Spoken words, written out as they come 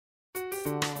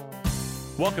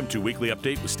Welcome to Weekly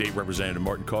Update with State Representative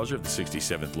Martin Causer of the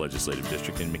 67th Legislative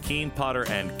District in McKean, Potter,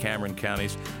 and Cameron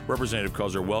counties. Representative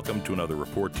Causer, welcome to another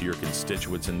report to your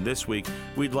constituents. And this week,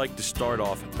 we'd like to start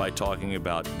off by talking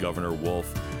about Governor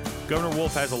Wolf. Governor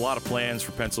Wolf has a lot of plans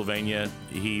for Pennsylvania.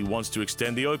 He wants to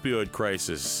extend the opioid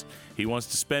crisis. He wants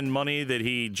to spend money that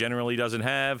he generally doesn't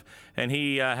have, and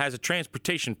he has a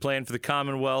transportation plan for the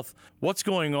Commonwealth. What's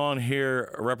going on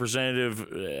here,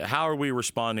 Representative? How are we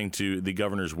responding to the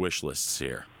governor's wish lists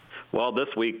here? Well, this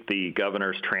week, the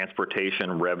governor's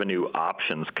Transportation Revenue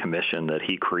Options Commission that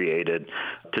he created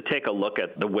to take a look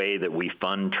at the way that we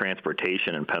fund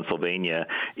transportation in Pennsylvania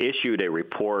issued a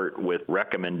report with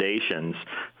recommendations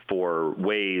for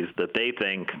ways that they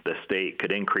think the state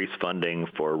could increase funding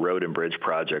for road and bridge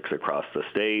projects across the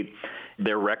state.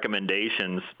 Their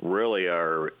recommendations really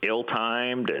are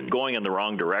ill-timed and going in the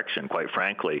wrong direction, quite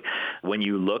frankly. When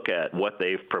you look at what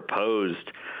they've proposed,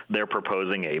 they're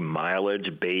proposing a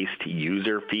mileage-based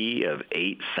user fee of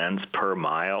 8 cents per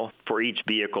mile for each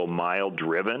vehicle mile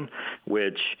driven,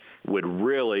 which would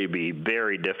really be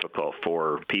very difficult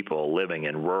for people living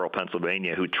in rural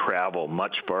Pennsylvania who travel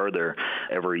much farther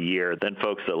every year than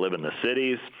folks that live in the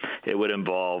cities. It would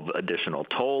involve additional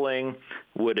tolling,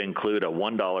 would include a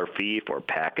 $1 fee for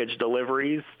package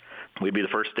deliveries. We'd be the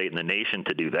first state in the nation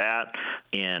to do that,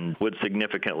 and would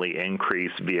significantly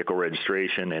increase vehicle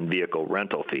registration and vehicle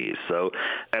rental fees. So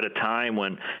at a time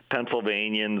when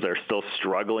Pennsylvanians are still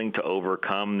struggling to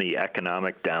overcome the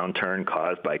economic downturn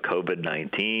caused by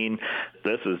COVID-19,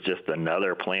 this is just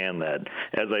another plan that,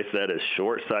 as I said, is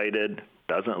short-sighted,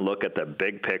 doesn't look at the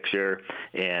big picture,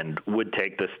 and would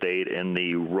take the state in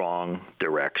the wrong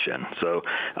direction. So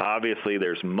obviously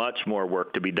there's much more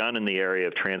work to be done in the area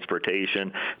of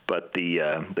transportation, but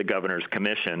the governor's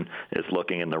commission is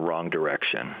looking in the wrong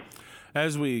direction.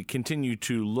 As we continue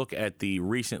to look at the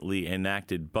recently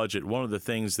enacted budget, one of the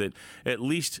things that at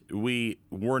least we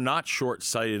were not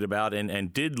short-sighted about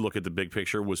and did look at the big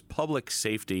picture was public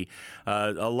safety.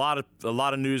 A lot of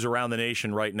news around the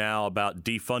nation right now about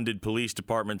defunded police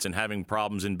departments and having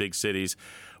problems in big cities.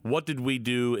 What did we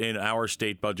do in our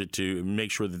state budget to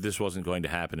make sure that this wasn't going to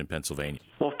happen in Pennsylvania?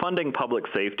 Well, funding public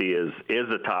safety is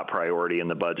a top priority in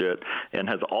the budget and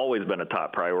has always been a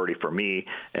top priority for me.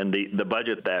 And the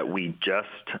budget that we just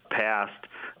passed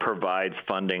provides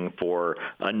funding for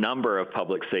a number of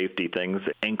public safety things,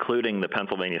 including the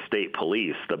Pennsylvania State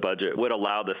Police. The budget would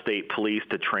allow the state police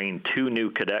to train 2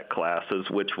 new cadet classes,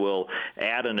 which will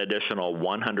add an additional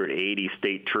 180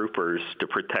 state troopers to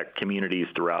protect communities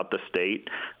throughout the state.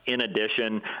 In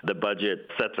addition, the budget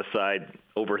sets aside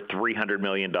over $300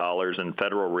 million in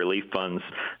federal relief funds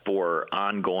for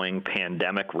ongoing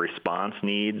pandemic response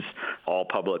needs, all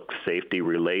public safety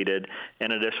related,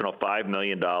 an additional $5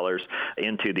 million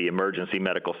into the Emergency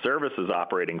Medical Services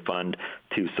Operating Fund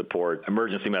to support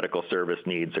emergency medical service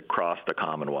needs across the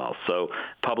Commonwealth. So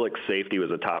public safety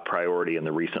was a top priority in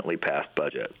the recently passed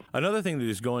budget. Another thing that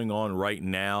is going on right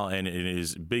now, and it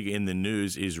is big in the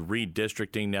news, is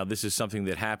redistricting. Now, this is something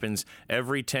that happens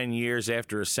every 10 years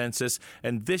after a census.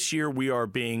 And this year we are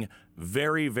being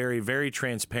very, very, very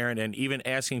transparent and even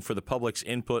asking for the public's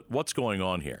input. What's going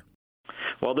on here?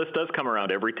 Well, this does come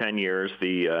around every 10 years.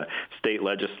 The state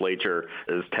legislature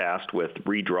is tasked with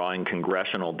redrawing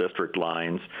congressional district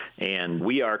lines, and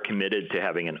we are committed to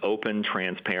having an open,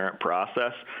 transparent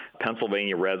process.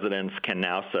 Pennsylvania residents can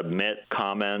now submit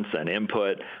comments and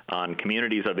input on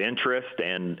communities of interest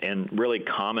and really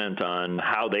comment on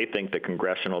how they think the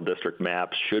congressional district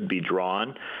maps should be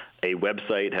drawn. A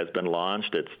website has been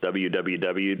launched. It's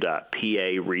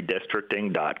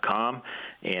www.paredistricting.com,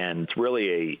 and it's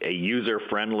really a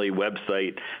user-friendly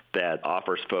website that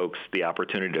offers folks the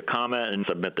opportunity to comment and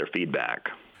submit their feedback.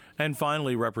 And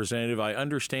finally, Representative, I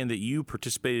understand that you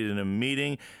participated in a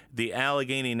meeting, the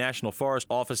Allegheny National Forest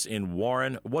office in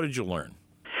Warren. What did you learn?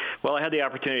 Well, I had the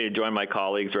opportunity to join my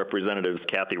colleagues, Representatives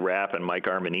Kathy Rapp and Mike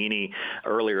Armanini,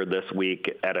 earlier this week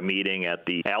at a meeting at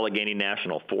the Allegheny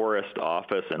National Forest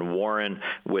office in Warren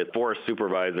with Forest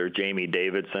Supervisor Jamie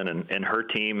Davidson and her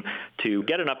team to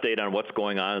get an update on what's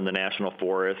going on in the National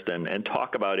Forest and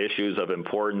talk about issues of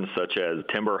importance such as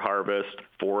timber harvest,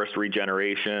 forest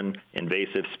regeneration,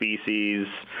 invasive species,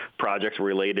 projects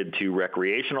related to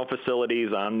recreational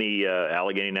facilities on the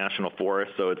Allegheny National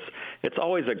Forest. So it's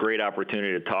always a great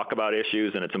opportunity to talk about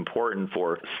issues, and it's important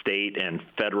for state and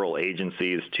federal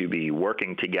agencies to be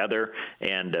working together.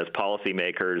 And as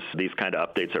policymakers, these kind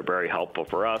of updates are very helpful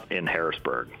for us in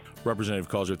Harrisburg. Representative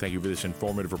Causer, thank you for this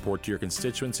informative report to your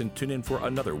constituents, and tune in for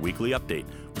another weekly update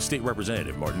with State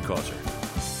Representative Martin Causer.